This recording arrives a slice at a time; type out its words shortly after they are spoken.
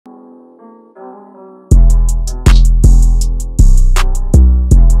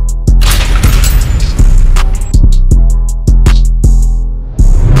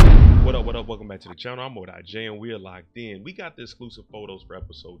to the channel. I'm J and we are locked in. We got the exclusive photos for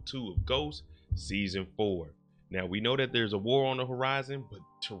episode 2 of Ghost season 4. Now we know that there's a war on the horizon, but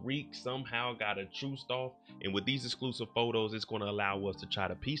Tariq somehow got a truce off, and with these exclusive photos, it's going to allow us to try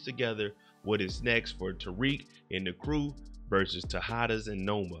to piece together what is next for Tariq and the crew versus Tejadas and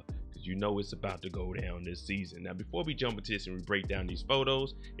Noma. You know it's about to go down this season. Now before we jump into this and we break down these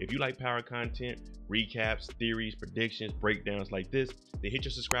photos, if you like power content, recaps, theories, predictions, breakdowns like this, then hit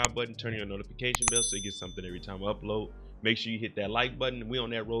your subscribe button, turn on your notification bell so you get something every time I upload. Make sure you hit that like button. We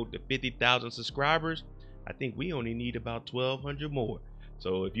on that road to 50,000 subscribers. I think we only need about 1,200 more.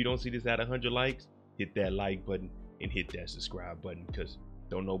 So if you don't see this at 100 likes, hit that like button and hit that subscribe button, because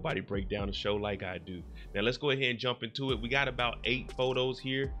don't nobody break down the show like I do. Now let's go ahead and jump into it. We got about 8 photos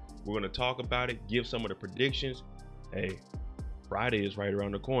here. We're going to talk about it, give some of the predictions. Hey, Friday is right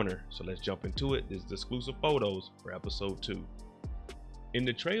around the corner, so let's jump into it. This is the exclusive photos for episode 2. In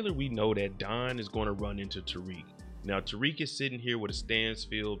the trailer, we know that Don is going to run into Tariq. Now, Tariq is sitting here with a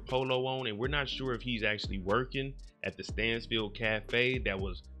Stansfield polo on, and we're not sure if he's actually working at the Stansfield Cafe that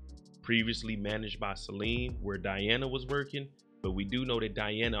was previously managed by Celine, where Diana was working. But we do know that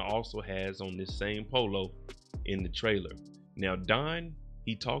Diana also has on this same polo in the trailer. Now, Don,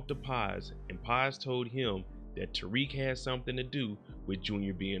 he talked to Paz, and Paz told him that Tariq had something to do with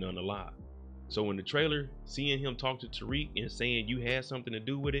Junior being unalive. So in the trailer, seeing him talk to Tariq and saying you had something to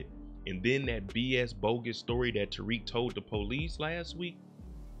do with it, and then that BS bogus story that Tariq told the police last week,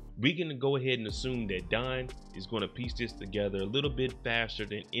 we can go ahead and assume that Don is going to piece this together a little bit faster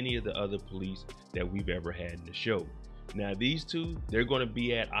than any of the other police that we've ever had in the show. Now these two, they're going to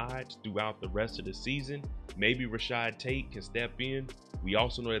be at odds throughout the rest of the season. Maybe Rashad Tate can step in. We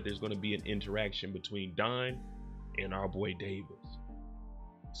also know that there's going to be an interaction between Don and our boy Davis.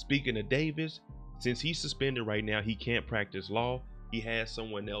 Speaking of Davis, since he's suspended right now, he can't practice law. He has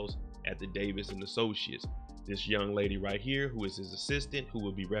someone else at the Davis and Associates. This young lady right here, who is his assistant, who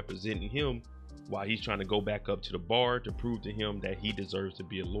will be representing him while he's trying to go back up to the bar to prove to him that he deserves to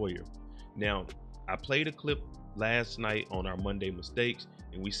be a lawyer. Now, I played a clip last night on our Monday mistakes,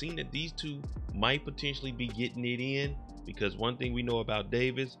 and we seen that these two might potentially be getting it in, because one thing we know about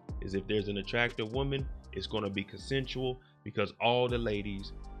Davis is if there's an attractive woman, it's going to be consensual, because all the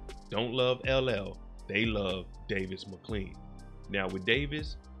ladies don't love LL, they love Davis McClain. Now with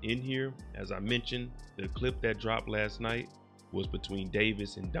Davis in here, as I mentioned, the clip that dropped last night was between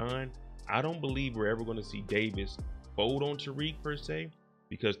Davis and Don. I don't believe we're ever going to see Davis fold on Tariq per se,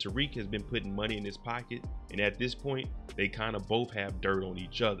 because Tariq has been putting money in his pocket, and at this point they kind of both have dirt on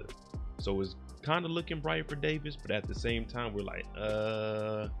each other. So it's kind of looking bright for Davis, but at the same time we're like,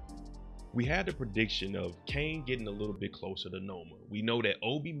 we had the prediction of Kane getting a little bit closer to Noma. We know that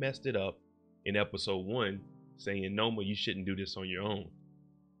Obi messed it up in episode 1, saying, Noma, you shouldn't do this on your own.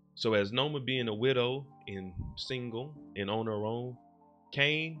 So as Noma being a widow and single and on her own,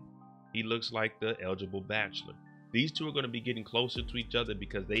 Kane, he looks like the eligible bachelor. These two are going to be getting closer to each other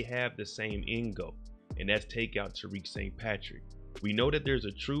because they have the same end goal, and that's take out Tariq St. Patrick. We know that there's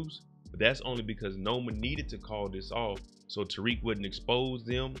a truce, but that's only because Noma needed to call this off so Tariq wouldn't expose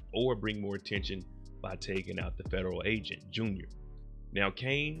them or bring more attention by taking out the federal agent, Junior. Now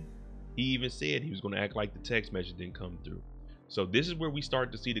Kane, he even said he was going to act like the text message didn't come through. So this is where we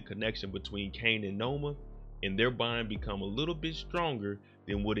start to see the connection between Kane and Noma, and their bond become a little bit stronger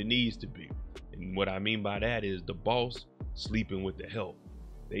than what it needs to be. And what I mean by that is the boss sleeping with the help.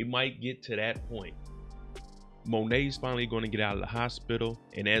 They might get to that point. Monet's finally going to get out of the hospital,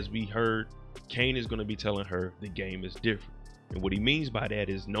 and as we heard, Kane is going to be telling her the game is different. And what he means by that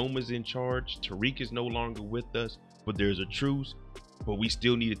is Noma's in charge, Tariq is no longer with us, but there's a truce, but we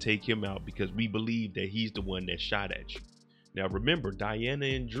still need to take him out because we believe that he's the one that shot at you. Now remember, Diana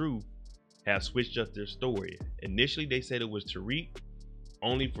and Drew have switched up their story. Initially they said it was Tariq,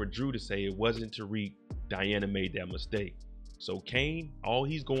 only for Drew to say it wasn't Tariq. Diana made that mistake. So Kane, all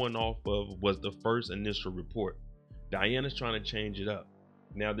he's going off of was the first initial report. Diana's trying to change it up.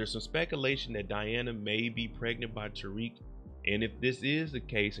 Now there's some speculation that Diana may be pregnant by Tariq, and if this is the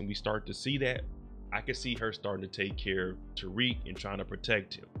case and we start to see that, I can see her starting to take care of Tariq and trying to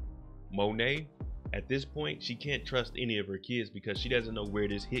protect him. Monet, at this point, she can't trust any of her kids because she doesn't know where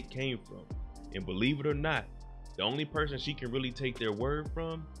this hit came from. And believe it or not, the only person she can really take their word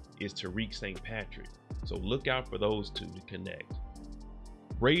from is Tariq St. Patrick. So look out for those two to connect.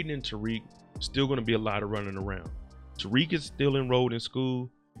 Brayden and Tariq, still going to be a lot of running around. Tariq is still enrolled in school.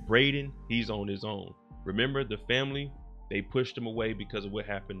 Brayden, he's on his own. Remember, the family, they pushed him away because of what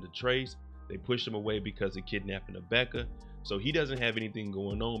happened to Trace. They pushed him away because of kidnapping of Becca. So he doesn't have anything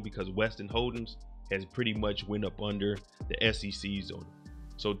going on because Weston Holdings has pretty much went up under the SEC's on him.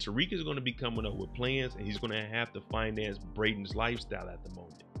 So Tariq is going to be coming up with plans, and he's going to have to finance Brayden's lifestyle at the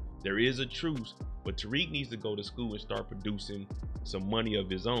moment. There is a truce, but Tariq needs to go to school and start producing some money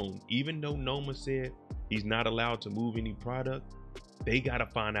of his own. Even though Noma said he's not allowed to move any product, they got to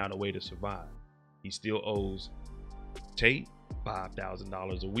find out a way to survive. He still owes Tate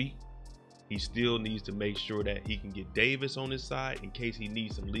 $5,000 a week. He still needs to make sure that he can get Davis on his side in case he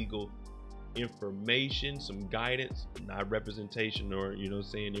needs some legal information, some guidance, not representation or,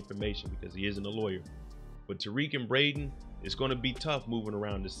 information, because he isn't a lawyer. But Tariq and Brayden, it's going to be tough moving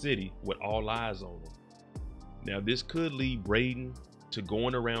around the city with all eyes on them. Now, this could lead Brayden to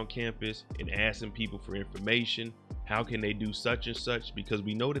going around campus and asking people for information. How can they do such and such? Because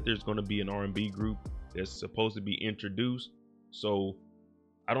we know that there's going to be an R&B group that's supposed to be introduced. So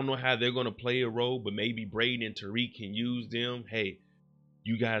I don't know how they're going to play a role, but maybe Brayden and Tariq can use them. Hey,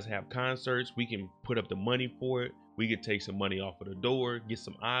 you guys have concerts. We can put up the money for it. We could take some money off of the door, get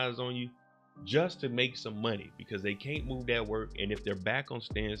some eyes on you, just to make some money, because they can't move that work. And if they're back on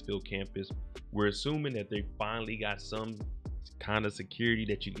Stansfield campus, we're assuming that they finally got some kind of security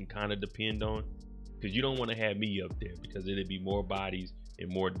that you can kind of depend on, because you don't want to have me up there, because it'd be more bodies and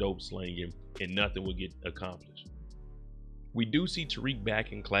more dope slanging and nothing will get accomplished. We do see Tariq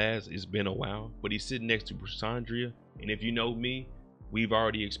back in class. It's been a while, but he's sitting next to Brusandria. And if you know me, we've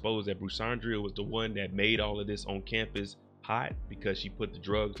already exposed that Brusandria was the one that made all of this on campus hot, because she put the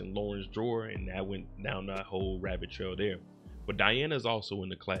drugs in Lauren's drawer, and that went down that whole rabbit trail there. But Diana's also in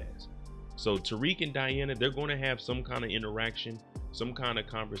the class. So Tariq and Diana, they're going to have some kind of interaction, some kind of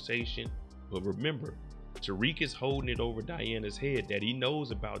conversation. But remember, Tariq is holding it over Diana's head that he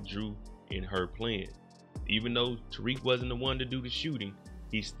knows about Drew and her plan. Even though Tariq wasn't the one to do the shooting,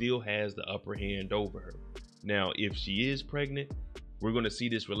 he still has the upper hand over her. Now, if she is pregnant, we're going to see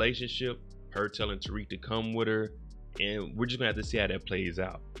this relationship, her telling Tariq to come with her, and we're just going to have to see how that plays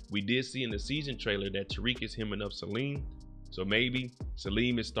out. We did see in the season trailer that Tariq is hemming up Salim, so maybe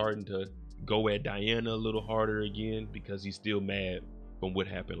Salim is starting to go at Diana a little harder again because he's still mad from what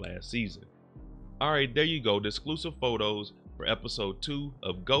happened last season. All right, there you go, the exclusive photos for episode 2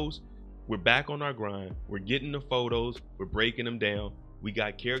 of Ghost. We're back on our grind. We're getting the photos, we're breaking them down. We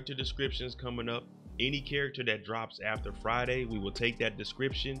got character descriptions coming up. Any character that drops after Friday, we will take that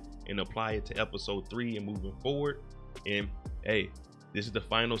description and apply it to episode 3 and moving forward. And hey, this is the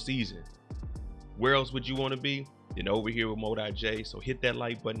final season. Where else would you want to be than over here with Mo.J? So hit that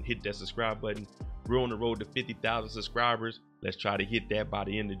like button, hit that subscribe button. We're on the road to 50,000 subscribers. Let's try to hit that by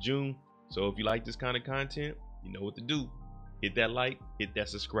the end of June. So if you like this kind of content, you know what to do. Hit that like, hit that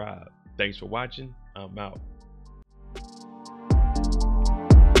subscribe. Thanks for watching. I'm out.